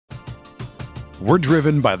We're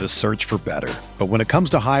driven by the search for better. But when it comes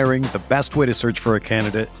to hiring, the best way to search for a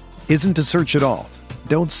candidate isn't to search at all.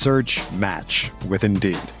 Don't search, match with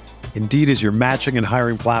Indeed. Indeed is your matching and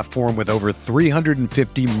hiring platform with over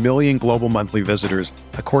 350 million global monthly visitors,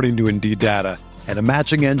 according to Indeed data, and a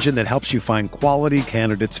matching engine that helps you find quality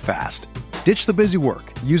candidates fast. Ditch the busy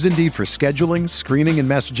work. Use Indeed for scheduling, screening, and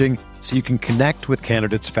messaging so you can connect with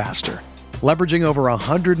candidates faster. Leveraging over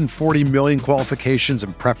 140 million qualifications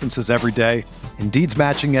and preferences every day, Indeed's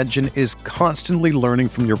matching engine is constantly learning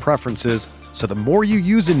from your preferences, so the more you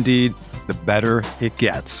use Indeed, the better it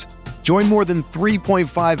gets. Join more than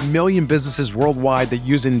 3.5 million businesses worldwide that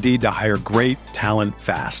use Indeed to hire great talent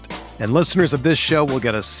fast. And listeners of this show will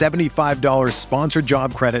get a $75 sponsored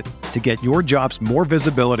job credit to get your jobs more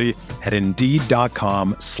visibility at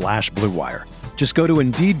Indeed.com/Blue Wire. Just go to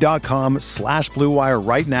Indeed.com/Blue Wire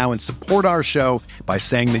right now and support our show by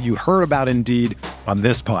saying that you heard about Indeed on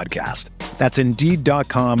this podcast. That's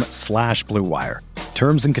Indeed.com/Blue Wire.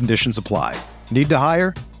 Terms and conditions apply. Need to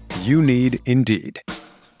hire? You need Indeed.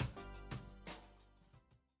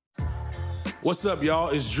 What's up, y'all?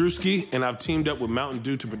 It's Drewski, and I've teamed up with Mountain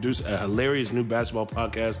Dew to produce a hilarious new basketball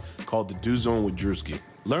podcast called The Dew Zone with Drewski.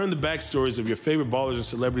 Learn the backstories of your favorite ballers and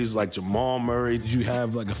celebrities like Jamal Murray. Did you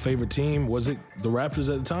have like a favorite team? Was it the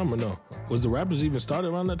Raptors at the time or no? Was the Raptors even started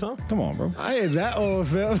around that time? Come on, bro. I ain't that old,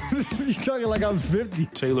 fam. You talking like I'm 50.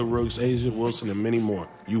 Taylor Rooks, Asia Wilson, and many more.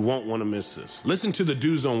 You won't want to miss this. Listen to The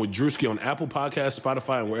Dew Zone with Drewski on Apple Podcasts,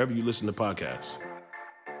 Spotify, and wherever you listen to podcasts.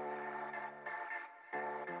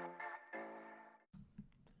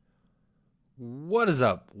 What is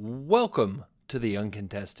up? Welcome to the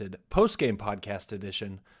Uncontested Postgame Podcast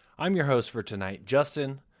Edition. I'm your host for tonight,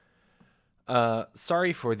 Justin.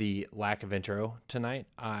 Sorry for the lack of intro tonight.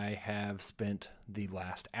 I have spent the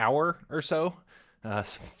last hour or so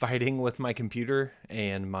fighting with my computer,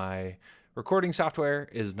 and my recording software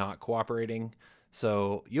is not cooperating.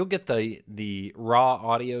 So you'll get the raw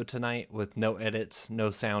audio tonight with no edits, no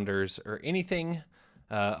sounders, or anything.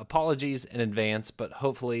 Apologies in advance, but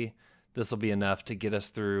hopefully this will be enough to get us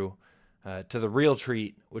through to the real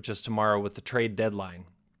treat, which is tomorrow with the trade deadline.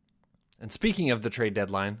 And speaking of the trade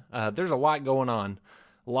deadline, there's a lot going on.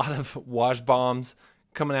 A lot of wash bombs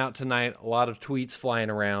coming out tonight, a lot of tweets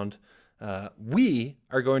flying around. We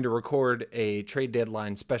are going to record a trade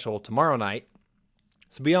deadline special tomorrow night,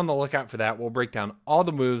 so be on the lookout for that. We'll break down all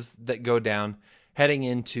the moves that go down heading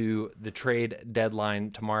into the trade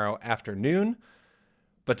deadline tomorrow afternoon.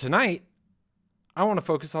 But tonight, I want to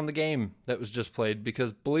focus on the game that was just played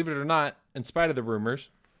because, believe it or not, in spite of the rumors,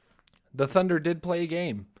 the Thunder did play a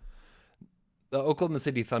game. The Oklahoma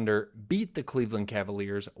City Thunder beat the Cleveland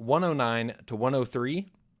Cavaliers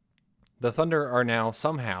 109-103. The Thunder are now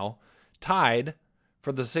somehow tied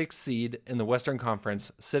for the 6th seed in the Western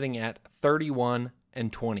Conference, sitting at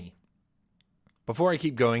 31-20. Before I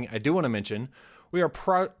keep going, I do want to mention we are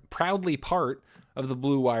proudly part of the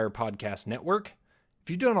Blue Wire Podcast Network. If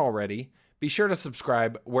you don't already, be sure to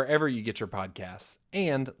subscribe wherever you get your podcasts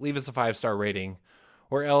and leave us a 5-star rating,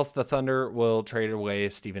 or else the Thunder will trade away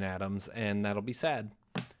Steven Adams, and that'll be sad.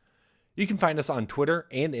 You can find us on Twitter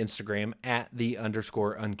and Instagram at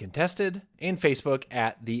 @_uncontested and Facebook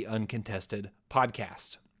at the Uncontested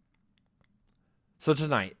Podcast. So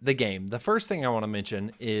tonight, the game. The first thing I want to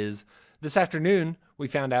mention is this afternoon, we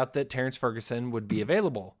found out that Terrence Ferguson would be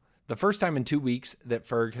available. The first time in 2 weeks that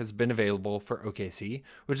Ferg has been available for OKC,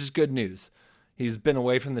 which is good news. He's been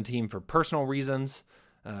away from the team for personal reasons.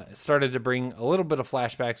 It started to bring a little bit of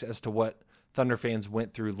flashbacks as to what Thunder fans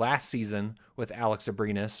went through last season with Alex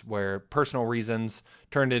Abrinas, where personal reasons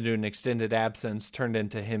turned into an extended absence, turned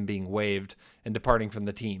into him being waived and departing from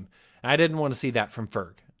the team. And I didn't want to see that from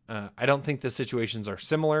Ferg. I don't think the situations are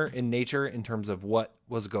similar in nature in terms of what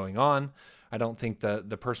was going on. I don't think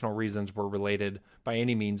the personal reasons were related by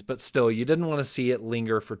any means, but still, you didn't want to see it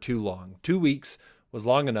linger for too long. 2 weeks was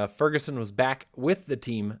long enough. Ferguson was back with the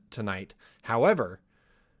team tonight. However,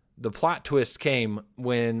 the plot twist came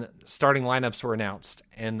when starting lineups were announced,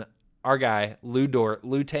 and our guy, Lou Dort,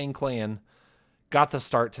 Lou Tang Clan, got the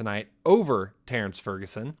start tonight over Terrence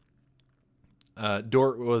Ferguson.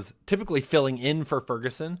 Dort was typically filling in for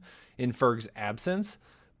Ferguson in Ferg's absence,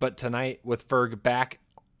 but tonight with Ferg back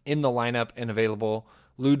in the lineup and available,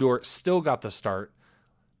 Lou Dort still got the start.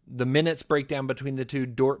 The minutes breakdown between the two,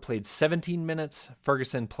 Dort played 17 minutes.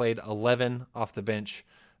 Ferguson played 11 off the bench.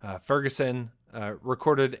 Ferguson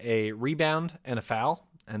recorded a rebound and a foul,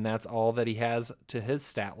 and that's all that he has to his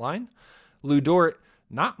stat line. Lou Dort,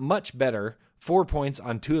 not much better. 4 points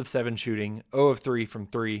on 2 of 7 shooting, 0 of 3 from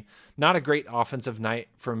 3. Not a great offensive night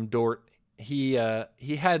from Dort He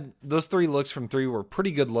had those 3 looks from 3 were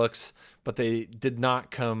pretty good looks, but they did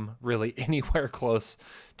not come really anywhere close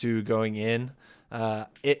to going in.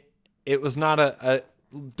 It was not a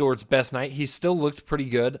Dort's best night. He still looked pretty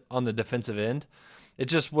good on the defensive end. It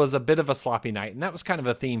just was a bit of a sloppy night, and that was kind of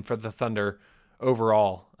a theme for the Thunder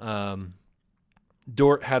overall.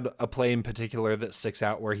 Dort had a play in particular that sticks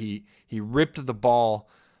out where he ripped the ball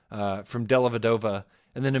from Dellavedova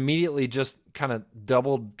and then immediately just kind of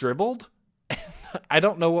double dribbled. I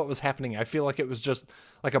don't know what was happening. I feel like it was just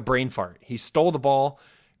like a brain fart. He stole the ball,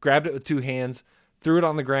 grabbed it with 2 hands, threw it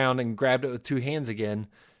on the ground, and grabbed it with 2 hands again.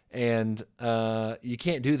 And you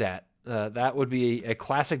can't do that. That would be a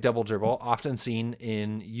classic double dribble, often seen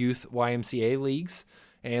in youth YMCA leagues,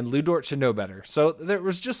 and Lou Dort should know better. So there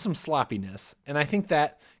was just some sloppiness, and I think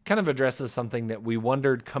that kind of addresses something that we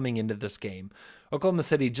wondered coming into this game. Oklahoma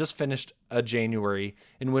City just finished a January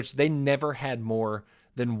in which they never had more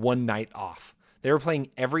than 1 night off. They were playing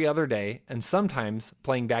every other day and sometimes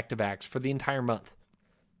playing back-to-backs for the entire month.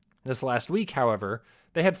 This last week, however,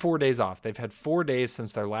 they had 4 days off. They've had 4 days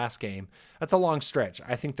since their last game. That's a long stretch.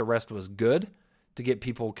 I think the rest was good to get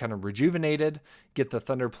people kind of rejuvenated, get the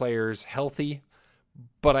Thunder players healthy.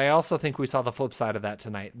 But I also think we saw the flip side of that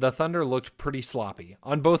tonight. The Thunder looked pretty sloppy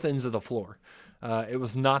on both ends of the floor. It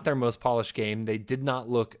was not their most polished game. They did not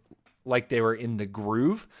look like they were in the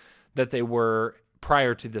groove that they were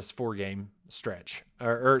prior to this 4-day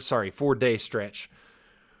stretch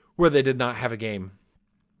where they did not have a game.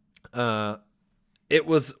 It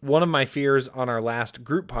was one of my fears on our last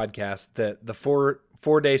group podcast that the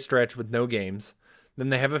four-day stretch with no games, then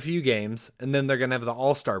they have a few games, and then they're going to have the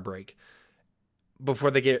All-Star break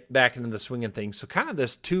before they get back into the swing of things. So kind of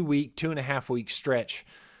this 2.5 week stretch,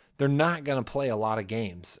 they're not going to play a lot of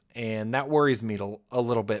games. And that worries me a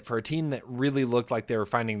little bit. For a team that really looked like they were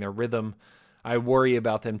finding their rhythm, I worry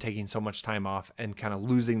about them taking so much time off and kind of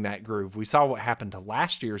losing that groove. We saw what happened to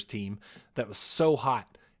last year's team that was so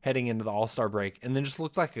hot heading into the All-Star break and then just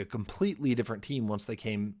looked like a completely different team once they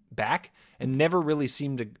came back and never really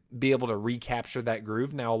seemed to be able to recapture that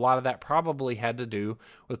groove. Now, a lot of that probably had to do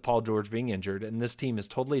with Paul George being injured, and this team is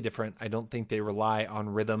totally different. I don't think they rely on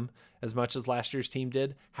rhythm as much as last year's team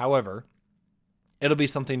did. However, it'll be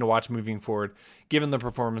something to watch moving forward given the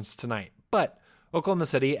performance tonight. But Oklahoma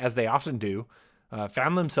City, as they often do,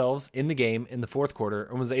 found themselves in the game in the fourth quarter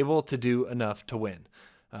and was able to do enough to win.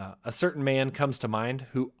 A certain man comes to mind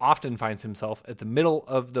who often finds himself at the middle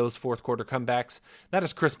of those fourth quarter comebacks. That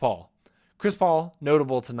is Chris Paul. Chris Paul,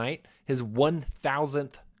 notable tonight, his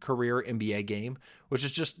 1,000th career NBA game, which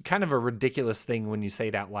is just kind of a ridiculous thing when you say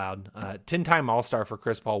it out loud. 10-time All-Star for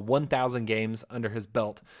Chris Paul, 1,000 games under his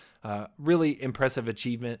belt. Really impressive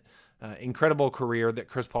achievement. Incredible career that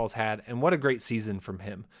Chris Paul's had, and what a great season from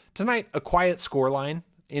him. Tonight, a quiet scoreline.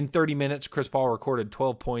 In 30 minutes, Chris Paul recorded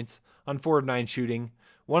 12 points on 4 of 9 shooting,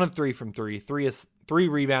 1 of 3 from 3, 3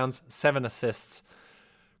 rebounds, 7 assists.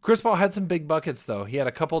 Chris Paul had some big buckets, though. He had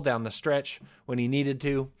a couple down the stretch when he needed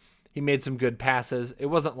to. He made some good passes. It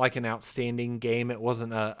wasn't like an outstanding game. It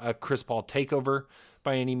wasn't a Chris Paul takeover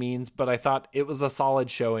by any means, but I thought it was a solid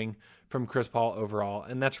showing from Chris Paul overall,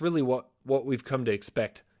 and that's really what we've come to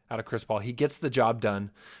expect out of Chris Paul. He gets the job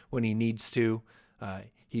done when he needs to.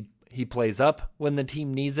 He plays up when the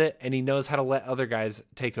team needs it, and he knows how to let other guys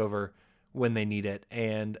take over when they need it.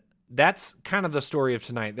 And that's kind of the story of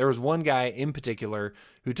tonight. There was one guy in particular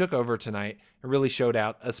who took over tonight and really showed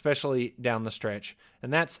out, especially down the stretch,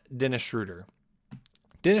 and that's Dennis Schroeder.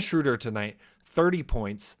 Dennis Schroeder tonight, 30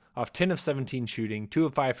 points off 10 of 17 shooting, 2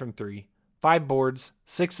 of 5 from 3, 5 boards,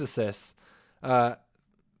 6 assists,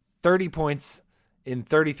 30 points in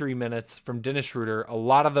 33 minutes from Dennis Schroeder, a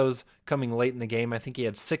lot of those coming late in the game. I think he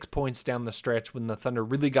had 6 points down the stretch when the Thunder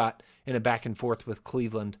really got in a back and forth with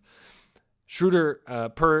Cleveland. Schroeder,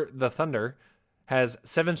 per the Thunder, has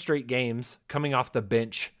 7 straight games coming off the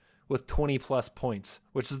bench with 20-plus points,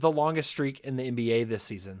 which is the longest streak in the NBA this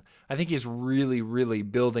season. I think he's really, really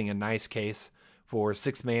building a nice case for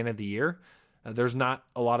Sixth Man of the Year. There's not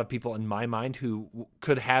a lot of people in my mind who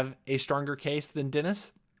could have a stronger case than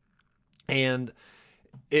Dennis. And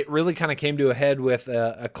it really kind of came to a head with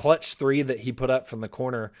a clutch 3 that he put up from the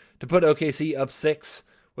corner to put OKC up 6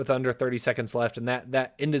 with under 30 seconds left. And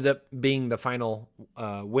that ended up being the final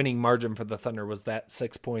winning margin for the Thunder, was that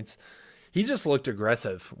 6 points. He just looked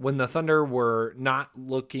aggressive. When the Thunder were not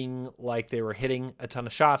looking like they were hitting a ton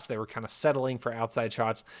of shots, they were kind of settling for outside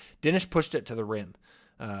shots. Dennis pushed it to the rim.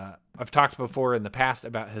 I've talked before in the past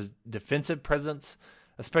about his defensive presence,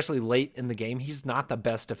 especially late in the game. He's not the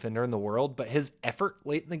best defender in the world, but his effort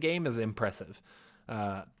late in the game is impressive.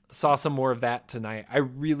 Saw some more of that tonight. I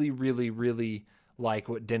really, really, really like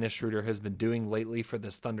what Dennis Schroeder has been doing lately for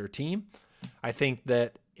this Thunder team. I think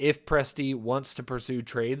that if Presti wants to pursue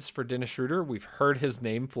trades for Dennis Schroeder, we've heard his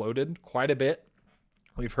name floated quite a bit.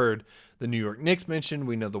 We've heard the New York Knicks mentioned.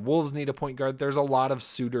 We know the Wolves need a point guard. There's a lot of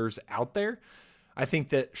suitors out there. I think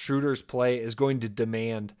that Schroeder's play is going to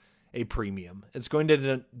demand a premium. It's going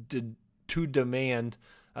to demand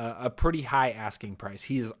a pretty high asking price.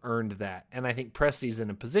 He's earned that. And I think Presti's in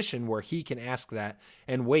a position where he can ask that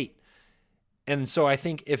and wait. And so I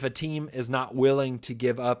think if a team is not willing to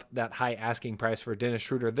give up that high asking price for Dennis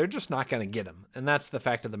Schroeder, they're just not going to get him. And that's the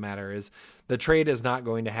fact of the matter, is the trade is not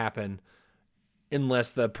going to happen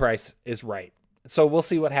unless the price is right. So we'll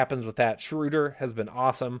see what happens with that. Schroeder has been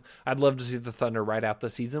awesome. I'd love to see the Thunder ride out the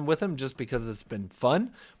season with him just because it's been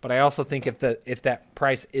fun. But I also think if that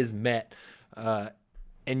price is met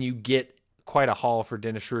and you get quite a haul for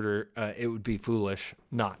Dennis Schroeder, it would be foolish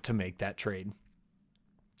not to make that trade.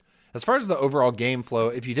 As far as the overall game flow,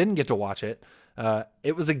 if you didn't get to watch it,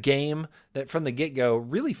 it was a game that from the get-go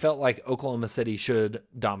really felt like Oklahoma City should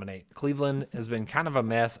dominate. Cleveland has been kind of a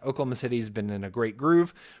mess. Oklahoma City's been in a great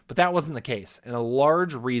groove, but that wasn't the case. And a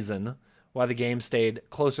large reason why the game stayed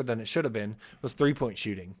closer than it should have been was three-point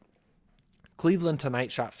shooting. Cleveland tonight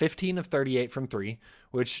shot 15 of 38 from three,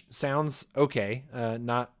 which sounds okay.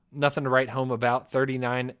 Nothing to write home about,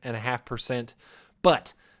 39.5%.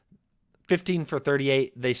 But 15 for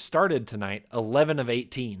 38, they started tonight 11 of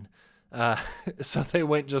 18. So they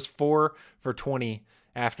went just 4 for 20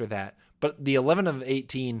 after that. But the 11 of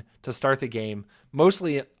 18 to start the game,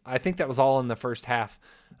 mostly, I think that was all in the first half,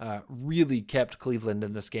 really kept Cleveland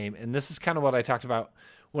in this game. And this is kind of what I talked about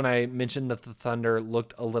when I mentioned that the Thunder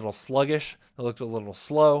looked a little sluggish. They looked a little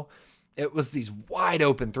slow. It was these wide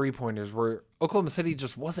open three-pointers where Oklahoma City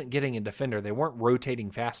just wasn't getting a defender. They weren't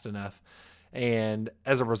rotating fast enough. And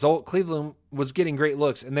as a result, Cleveland was getting great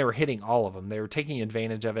looks, and they were hitting all of them. They were taking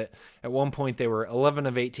advantage of it. At one point, they were 11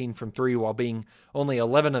 of 18 from three while being only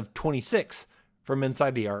 11 of 26 from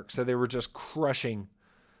inside the arc. So they were just crushing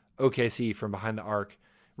OKC from behind the arc,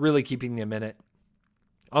 really keeping them in it.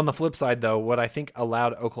 On the flip side, though, what I think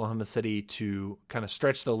allowed Oklahoma City to kind of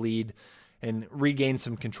stretch the lead and regain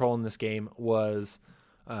some control in this game was,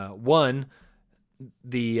 one,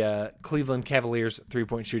 the Cleveland Cavaliers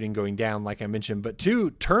three-point shooting going down, like I mentioned, but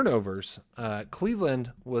two, turnovers.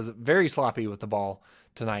 Cleveland was very sloppy with the ball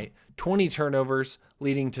tonight. 20 turnovers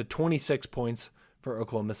leading to 26 points for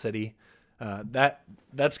Oklahoma City.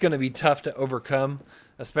 That's going to be tough to overcome,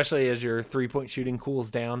 especially as your three-point shooting cools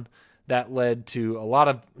down. That led to a lot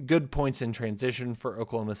of good points in transition for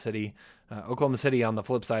Oklahoma City. Oklahoma City, on the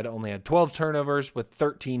flip side, only had 12 turnovers with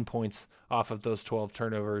 13 points off of those 12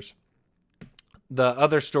 turnovers. The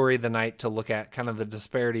other story of the night to look at, kind of the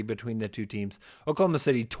disparity between the two teams. Oklahoma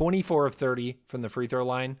City, 24 of 30 from the free throw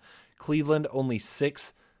line. Cleveland, only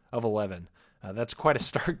 6 of 11. That's quite a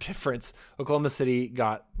stark difference. Oklahoma City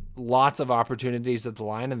got lots of opportunities at the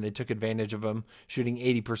line, and they took advantage of them, shooting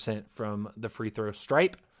 80% from the free throw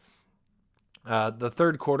stripe. The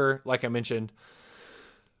third quarter, like I mentioned,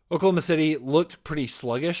 Oklahoma City looked pretty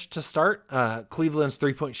sluggish to start. Cleveland's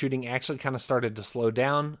three-point shooting actually kind of started to slow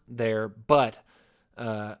down there, but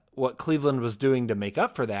what Cleveland was doing to make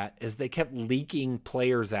up for that is they kept leaking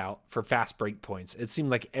players out for fast break points. It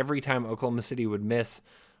seemed like every time Oklahoma City would miss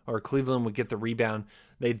or Cleveland would get the rebound,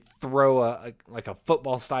 they'd throw a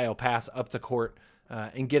football-style pass up the court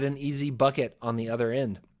and get an easy bucket on the other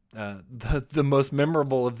end. The most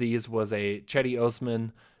memorable of these was a Cedi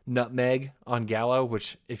Osman nutmeg on Gallo,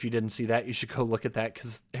 which if you didn't see that, you should go look at that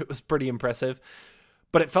because it was pretty impressive.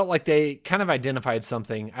 But it felt like they kind of identified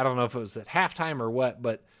something. I don't know if it was at halftime or what,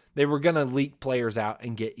 but they were going to leak players out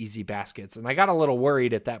and get easy baskets. And I got a little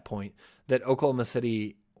worried at that point that Oklahoma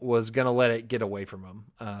City was going to let it get away from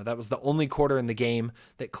them. That was the only quarter in the game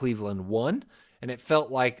that Cleveland won, and it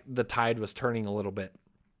felt like the tide was turning a little bit.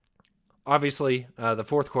 Obviously, the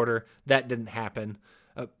fourth quarter, that didn't happen.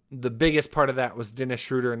 The biggest part of that was Dennis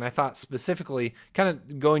Schroeder, and I thought specifically, kind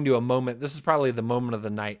of going to a moment, this is probably the moment of the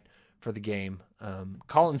night for the game.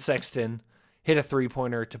 Colin Sexton hit a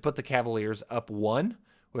three-pointer to put the Cavaliers up 1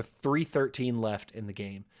 with 3:13 left in the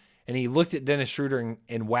game. And he looked at Dennis Schroeder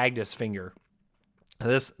and wagged his finger.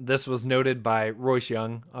 This was noted by Royce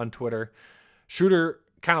Young on Twitter. Schroeder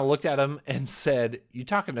kind of looked at him and said, "You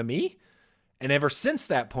talking to me?" And ever since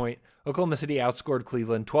that point, Oklahoma City outscored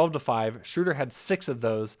Cleveland 12-5. Schroeder had 6 of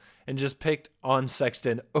those and just picked on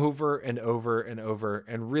Sexton over and over and over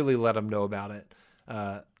and really let him know about it.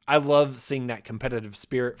 I love seeing that competitive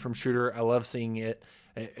spirit from Schroeder. I love seeing it.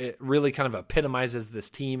 It really kind of epitomizes this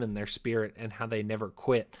team and their spirit and how they never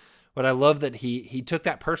quit But I love that he took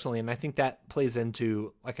that personally, and I think that plays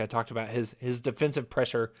into, like I talked about, his defensive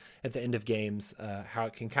pressure at the end of games, how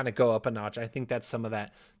it can kind of go up a notch. I think that's some of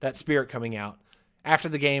that spirit coming out. After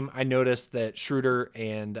the game, I noticed that Schroeder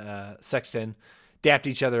and Sexton dapped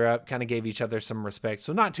each other up, kind of gave each other some respect.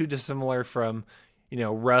 So not too dissimilar from,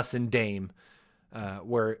 Russ and Dame,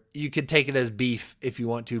 where you could take it as beef if you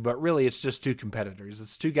want to, but really it's just two competitors.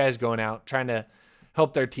 It's two guys going out trying to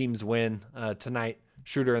help their teams win. Tonight,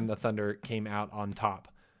 Schroeder and the Thunder came out on top.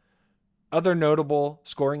 Other notable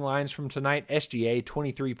scoring lines from tonight: SGA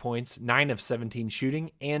 23 points, 9 of 17 shooting,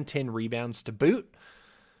 and 10 rebounds to boot.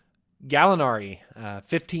 Gallinari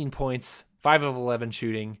 15 points, 5 of 11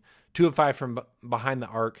 shooting, 2 of 5 from behind the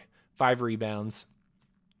arc, 5 rebounds.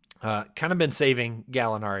 Kind of been saving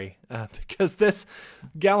Gallinari because this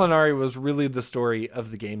Gallinari was really the story of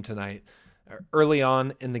the game tonight. Early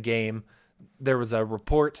on in the game, there was a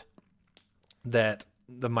report that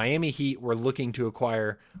the Miami Heat were looking to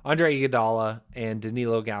acquire Andre Iguodala and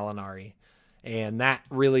Danilo Gallinari. And that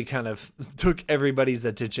really kind of took everybody's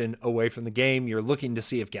attention away from the game. You're looking to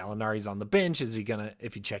see if Gallinari's on the bench.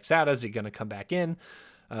 If he checks out, is he going to come back in?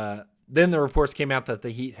 Then the reports came out that the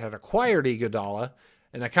Heat had acquired Iguodala.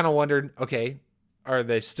 And I kind of wondered, okay, are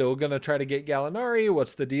they still going to try to get Gallinari?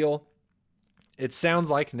 What's the deal? It sounds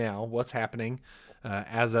like now what's happening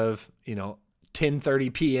as of,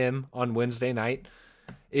 10:30 p.m. on Wednesday night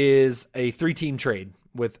is a 3-team trade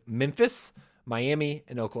with Memphis, Miami,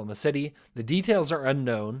 and Oklahoma City. The details are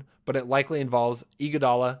unknown, but it likely involves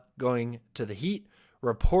Iguodala going to the Heat,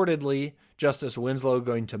 reportedly Justice Winslow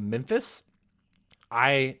going to Memphis.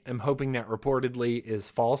 I am hoping that reportedly is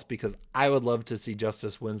false because I would love to see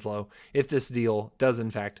Justice Winslow, if this deal does in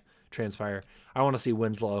fact transpire. I want to see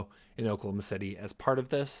Winslow in Oklahoma City as part of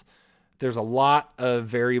this. There's a lot of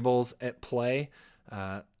variables at play.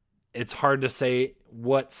 It's hard to say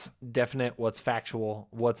what's definite, what's factual,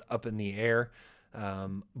 what's up in the air.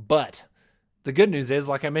 But the good news is,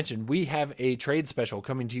 like I mentioned, we have a trade special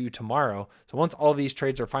coming to you tomorrow. So once all these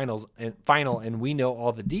trades are final and we know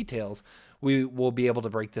all the details, we will be able to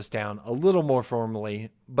break this down a little more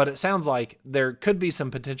formally. But it sounds like there could be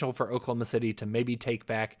some potential for Oklahoma City to maybe take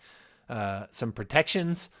back some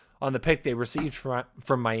protections on the pick they received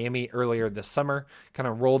from Miami earlier this summer, kind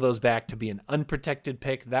of roll those back to be an unprotected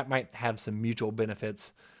pick. That might have some mutual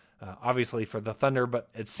benefits, obviously, for the Thunder, but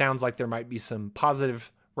it sounds like there might be some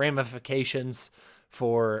positive ramifications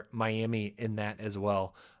for Miami in that as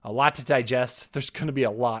well. A lot to digest. There's going to be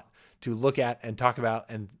a lot to look at and talk about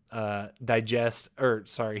and dissect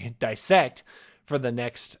for the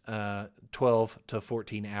next 12 to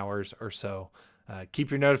 14 hours or so.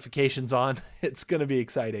 Keep your notifications on. It's going to be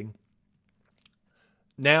exciting.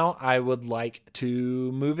 Now I would like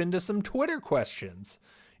to move into some Twitter questions.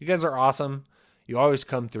 You guys are awesome. You always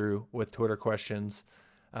come through with Twitter questions.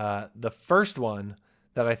 The first one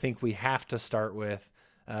that I think we have to start with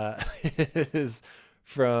is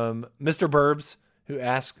from Mr. Burbs, who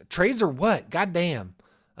asks, trades or what? Goddamn.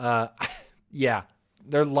 Yeah,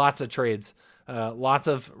 there are lots of trades. Lots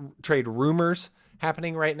of trade rumors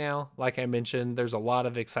happening right now. Like I mentioned, there's a lot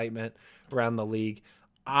of excitement around the league.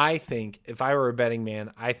 I think if I were a betting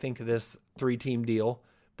man, I think this 3-team deal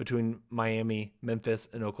between Miami, Memphis,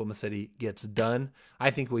 and Oklahoma City gets done.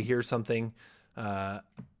 I think we hear something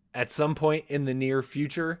at some point in the near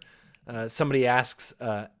future. Somebody asks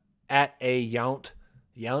at a Yount,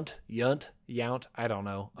 I don't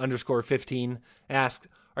know, _15 asks,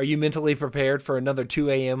 are you mentally prepared for another 2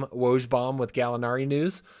 a.m. Woj bomb with Gallinari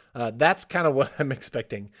news? That's kind of what I'm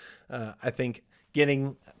expecting. I think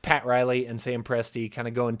getting Pat Riley and Sam Presti kind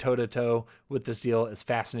of going toe-to-toe with this deal is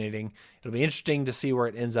fascinating. It'll be interesting to see where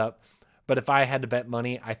it ends up. But if I had to bet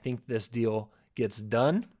money, I think this deal gets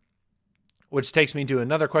done. Which takes me to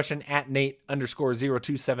another question. At Nate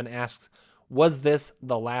 _027 asks, was this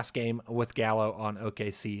the last game with Gallo on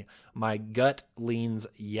OKC? My gut leans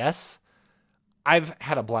yes. I've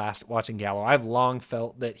had a blast watching Gallo. I've long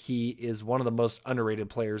felt that he is one of the most underrated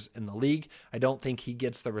players in the league. I don't think he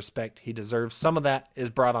gets the respect he deserves. Some of that is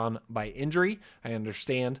brought on by injury, I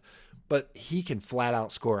understand, but he can flat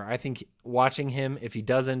out score. I think watching him, if he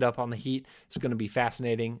does end up on the Heat, it's going to be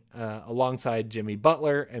fascinating alongside Jimmy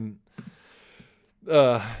Butler and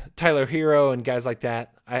Tyler Hero and guys like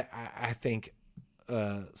that. I think,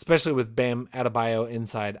 especially with Bam Adebayo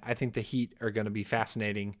inside, I think the Heat are going to be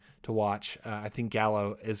fascinating to watch. I think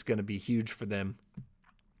Gallo is going to be huge for them.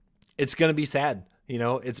 It's going to be sad.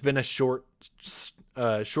 It's been a short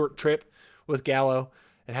trip with Gallo.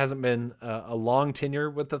 It hasn't been a long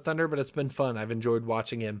tenure with the Thunder, but it's been fun. I've enjoyed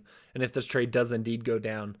watching him. And if this trade does indeed go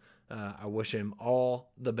down, I wish him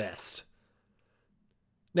all the best.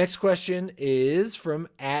 Next question is from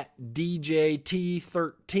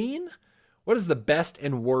 @DJT13. What is the best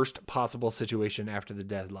and worst possible situation after the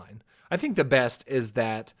deadline? I think the best is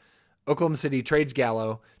that Oklahoma City trades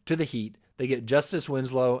Gallo to the Heat. They get Justice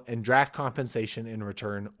Winslow and draft compensation in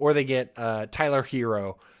return, or they get Tyler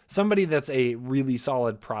Hero, somebody that's a really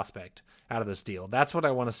solid prospect out of this deal. That's what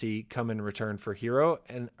I want to see come in return for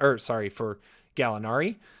for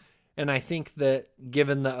Gallinari. And I think that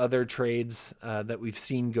given the other trades that we've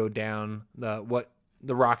seen go down, what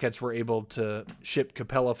the Rockets were able to ship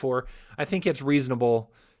Capella for, I think it's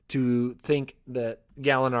reasonable to think that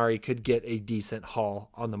Gallinari could get a decent haul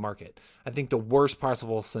on the market. I think the worst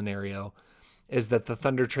possible scenario is that the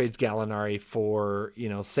Thunder trades Gallinari for,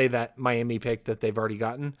 say that Miami pick that they've already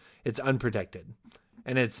gotten. It's unprotected.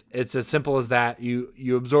 And it's as simple as that.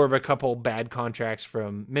 You absorb a couple bad contracts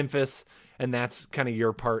from Memphis, and that's kind of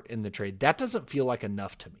your part in the trade. That doesn't feel like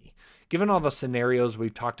enough to me. Given all the scenarios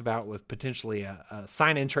we've talked about with potentially a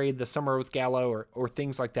sign-in trade this summer with Gallo or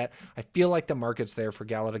things like that, I feel like the market's there for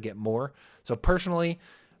Gallo to get more. So personally,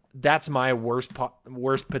 that's my worst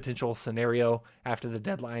potential scenario after the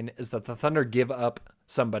deadline, is that the Thunder give up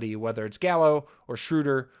somebody, whether it's Gallo or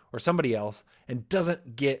Schroeder or somebody else, and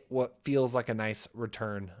doesn't get what feels like a nice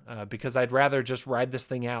return, because I'd rather just ride this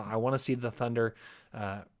thing out. I want to see the Thunder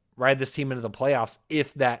ride this team into the playoffs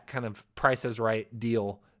if that kind of Price is Right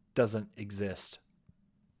deal doesn't exist.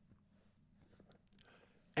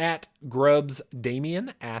 @Grubs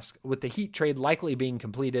Damien asks, with the Heat trade likely being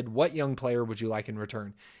completed, what young player would you like in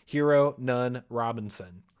return? Hero, Nunn,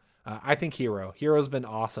 Robinson. I think Hero. Hero's been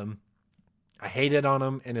awesome. I hated on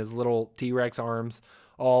him and his little T-Rex arms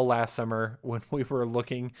all last summer when we were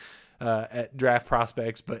looking at draft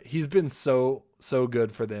prospects, but he's been so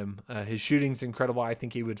good for them. His shooting's incredible. I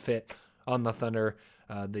think he would fit on the Thunder.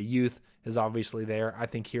 The youth is obviously there. I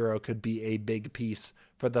think Hero could be a big piece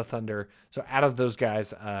for the Thunder. So out of those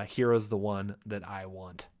guys, Hero's the one that I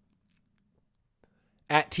want.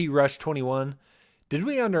 @TRush21, did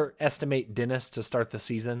we underestimate Dennis to start the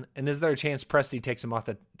season? And is there a chance Presti takes him off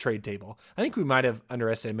the trade table? I think we might have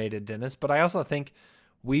underestimated Dennis, but I also think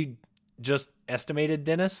we just estimated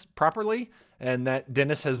Dennis properly, and that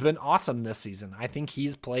Dennis has been awesome this season. I think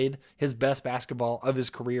he's played his best basketball of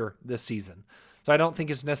his career this season. So I don't think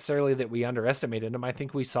it's necessarily that we underestimated him. I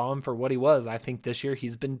think we saw him for what he was. I think this year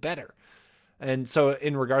he's been better. And so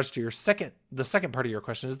in regards to the second part of your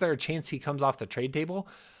question, is there a chance he comes off the trade table?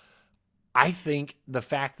 I think the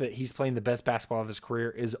fact that he's playing the best basketball of his career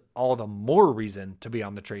is all the more reason to be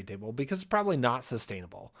on the trade table, because it's probably not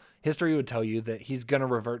sustainable. History would tell you that he's going to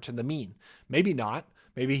revert to the mean. Maybe not.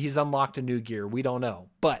 Maybe he's unlocked a new gear. We don't know.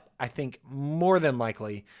 But I think more than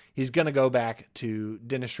likely he's going to go back to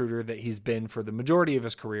Dennis Schroeder that he's been for the majority of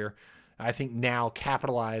his career. I think now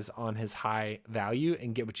capitalize on his high value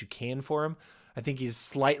and get what you can for him. I think he's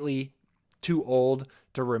slightly too old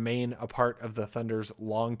to remain a part of the Thunder's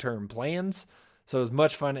long-term plans. So as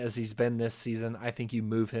much fun as he's been this season, I think you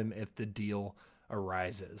move him if the deal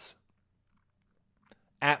arises.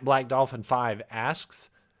 @BlackDolphin5 asks,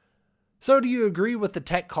 so do you agree with the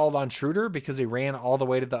tech called on Schroeder because he ran all the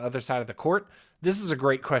way to the other side of the court? This is a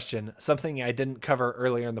great question, something I didn't cover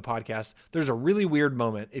earlier in the podcast. There's a really weird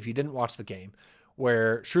moment, if you didn't watch the game,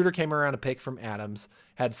 where Schroeder came around a pick from Adams,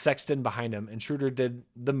 had Sexton behind him, and Schroeder did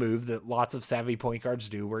the move that lots of savvy point guards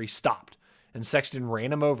do, where he stopped, and Sexton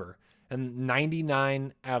ran him over. And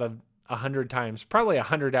 99 out of 100 times, probably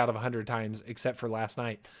 100 out of 100 times, except for last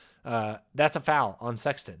night, that's a foul on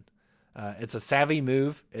Sexton. It's a savvy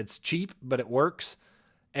move. It's cheap, but it works.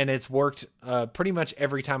 And it's worked pretty much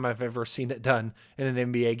every time I've ever seen it done in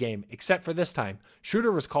an NBA game, except for this time.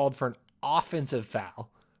 Schroeder was called for an offensive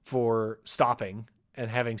foul for stopping and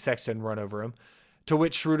having Sexton run over him, to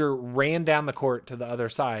which Schroeder ran down the court to the other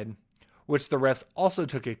side, which the refs also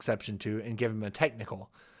took exception to and gave him a technical.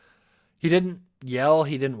 He didn't yell,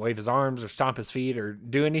 he didn't wave his arms or stomp his feet or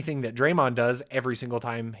do anything that Draymond does every single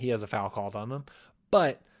time he has a foul called on him,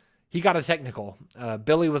 but he got a technical.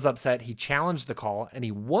 Billy was upset. He challenged the call and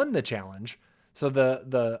he won the challenge. So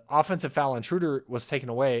the offensive foul on Schroeder was taken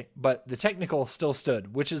away, but the technical still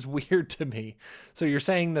stood, which is weird to me. So you're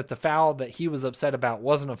saying that the foul that he was upset about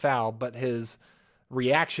wasn't a foul, but his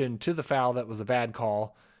reaction to the foul that was a bad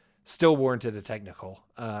call still warranted a technical.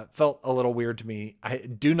 Felt a little weird to me. I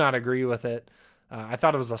do not agree with it. I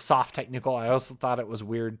thought it was a soft technical. I also thought it was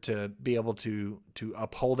weird to be able to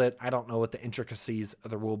uphold it. I don't know what the intricacies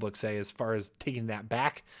of the rule book say as far as taking that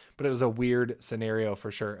back, but it was a weird scenario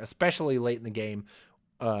for sure, especially late in the game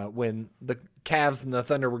when the Cavs and the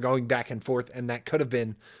Thunder were going back and forth, and that could have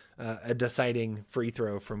been a deciding free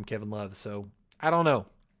throw from Kevin Love. So I don't know.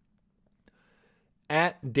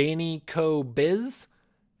 At Danny Co Biz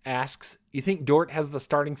asks, you think Dort has the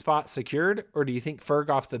starting spot secured, or do you think Ferg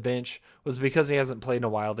off the bench was because he hasn't played in a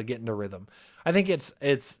while to get into rhythm? I think it's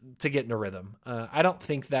to get into rhythm. I don't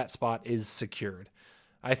think that spot is secured.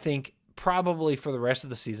 I think probably for the rest of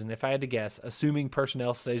the season, if I had to guess, assuming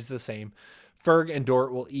personnel stays the same, Ferg and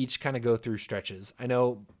Dort will each kind of go through stretches. I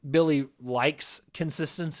know Billy likes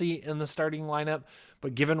consistency in the starting lineup,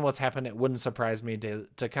 but given what's happened, it wouldn't surprise me to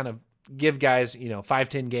kind of give guys,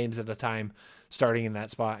 5-10 games at a time starting in that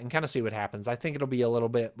spot and kind of see what happens. I think it'll be a little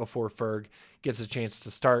bit before Ferg gets a chance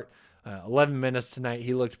to start. 11 minutes tonight.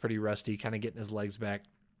 He looked pretty rusty, kind of getting his legs back.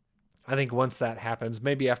 I think once that happens,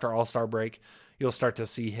 maybe after All-Star break, you'll start to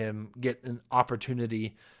see him get an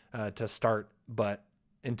opportunity to start. But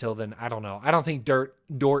until then, I don't know. I don't think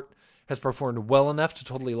Dort has performed well enough to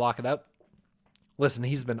totally lock it up. Listen,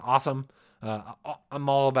 he's been awesome. I'm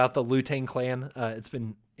all about the Wu-Tang Clan. It's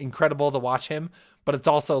been incredible to watch him, but it's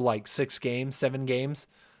also like 7 games.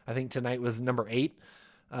 I think tonight was number 8.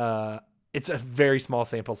 It's a very small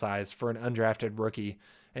sample size for an undrafted rookie,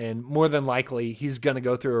 and more than likely he's going to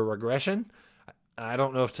go through a regression. I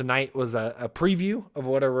don't know if tonight was a preview of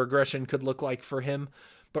what a regression could look like for him,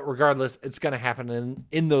 but regardless, it's going to happen. And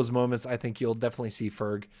in those moments, I think you'll definitely see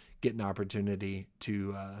Ferg get an opportunity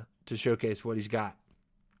to showcase what he's got.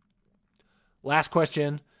 Last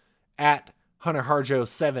question at Hunter Harjo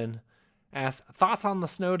 7 asked, thoughts on the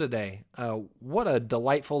snow today? What a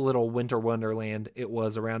delightful little winter wonderland it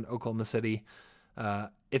was around Oklahoma City.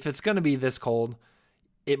 If it's going to be this cold,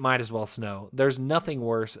 it might as well snow. There's nothing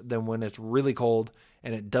worse than when it's really cold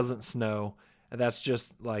and it doesn't snow. That's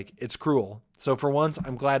just it's cruel. So for once,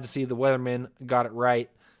 I'm glad to see the weathermen got it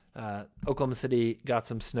right. Oklahoma City got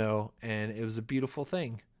some snow and it was a beautiful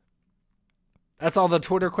thing. That's all the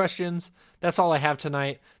Twitter questions. That's all I have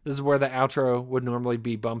tonight. This is where the outro would normally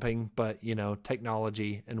be bumping, but,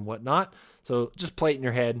 technology and whatnot. So just play it in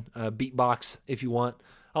your head. Beatbox if you want.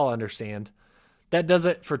 I'll understand. That does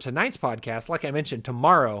it for tonight's podcast. Like I mentioned,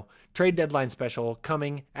 tomorrow, trade deadline special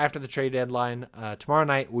coming after the trade deadline. Tomorrow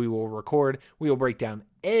night we will record. We will break down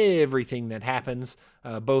everything that happens,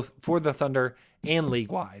 both for the Thunder and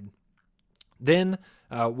league-wide. Then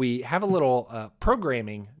we have a little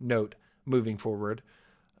programming note moving forward.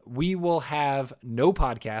 We will have no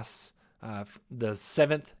podcasts the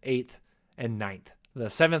 7th, 8th, and 9th. The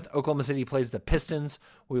 7th, Oklahoma City plays the Pistons.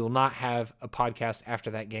 We will not have a podcast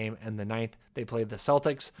after that game. And the 9th, they play the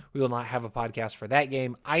Celtics. We will not have a podcast for that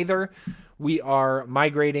game either. We are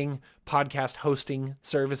migrating podcast hosting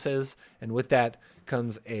services, and with that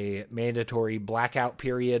comes a mandatory blackout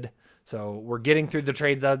period. So we're getting through the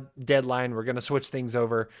trade deadline. We're going to switch things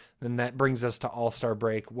over. And that brings us to All-Star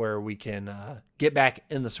break where we can get back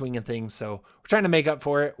in the swing of things. So we're trying to make up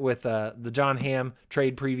for it with the John Hamm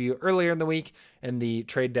trade preview earlier in the week and the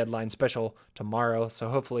trade deadline special tomorrow. So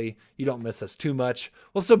hopefully you don't miss us too much.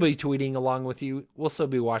 We'll still be tweeting along with you. We'll still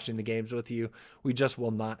be watching the games with you. We just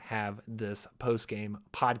will not have this post-game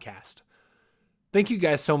podcast. Thank you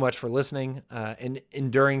guys so much for listening and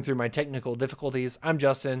enduring through my technical difficulties. I'm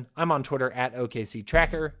Justin. I'm on Twitter at OKC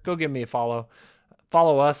Tracker. Go give me a follow.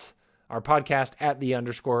 Follow us, our podcast at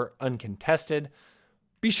 _uncontested.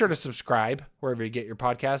 Be sure to subscribe wherever you get your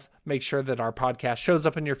podcast. Make sure that our podcast shows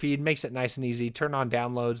up in your feed, makes it nice and easy. Turn on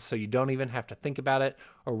downloads so you don't even have to think about it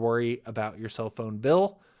or worry about your cell phone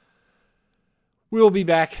bill. We will be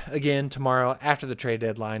back again tomorrow after the trade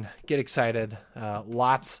deadline. Get excited.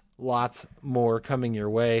 Lots more coming your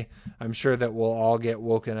way. I'm sure that we'll all get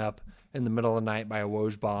woken up in the middle of the night by a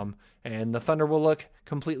Woj bomb, and the Thunder will look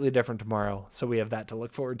completely different tomorrow. So we have that to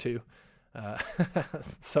look forward to.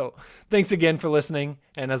 So thanks again for listening.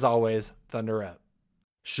 And as always, Thunder up.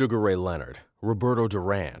 Sugar Ray Leonard, Roberto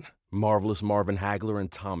Duran, Marvelous Marvin Hagler,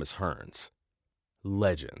 and Thomas Hearns.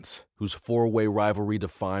 Legends, whose four-way rivalry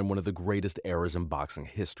defined one of the greatest eras in boxing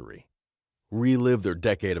history. Relive their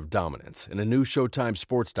decade of dominance in a new Showtime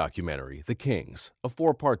sports documentary, The Kings, a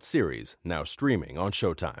 4-part series now streaming on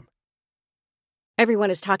Showtime.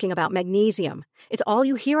 Everyone is talking about magnesium. It's all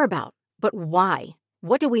you hear about. But why?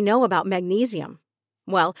 What do we know about magnesium?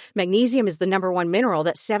 Well, magnesium is the number one mineral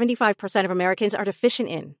that 75% of Americans are deficient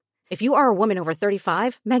in. If you are a woman over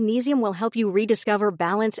 35, magnesium will help you rediscover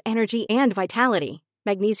balance, energy, and vitality.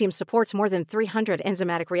 Magnesium supports more than 300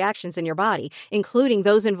 enzymatic reactions in your body, including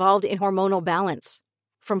those involved in hormonal balance.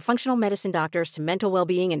 From functional medicine doctors to mental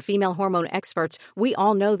well-being and female hormone experts, we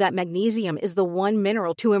all know that magnesium is the one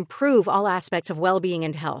mineral to improve all aspects of well-being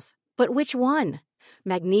and health. But which one?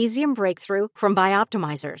 Magnesium Breakthrough from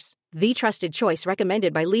Bioptimizers, the trusted choice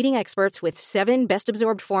recommended by leading experts with 7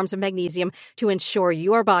 best-absorbed forms of magnesium to ensure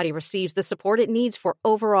your body receives the support it needs for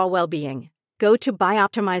overall well-being. Go to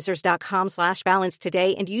bioptimizers.com/balance today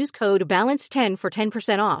and use code BALANCE10 for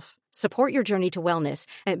 10% off. Support your journey to wellness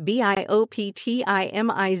at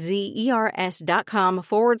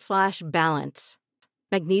bioptimizers.com/balance.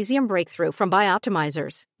 Magnesium Breakthrough from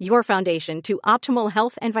Bioptimizers, your foundation to optimal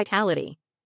health and vitality.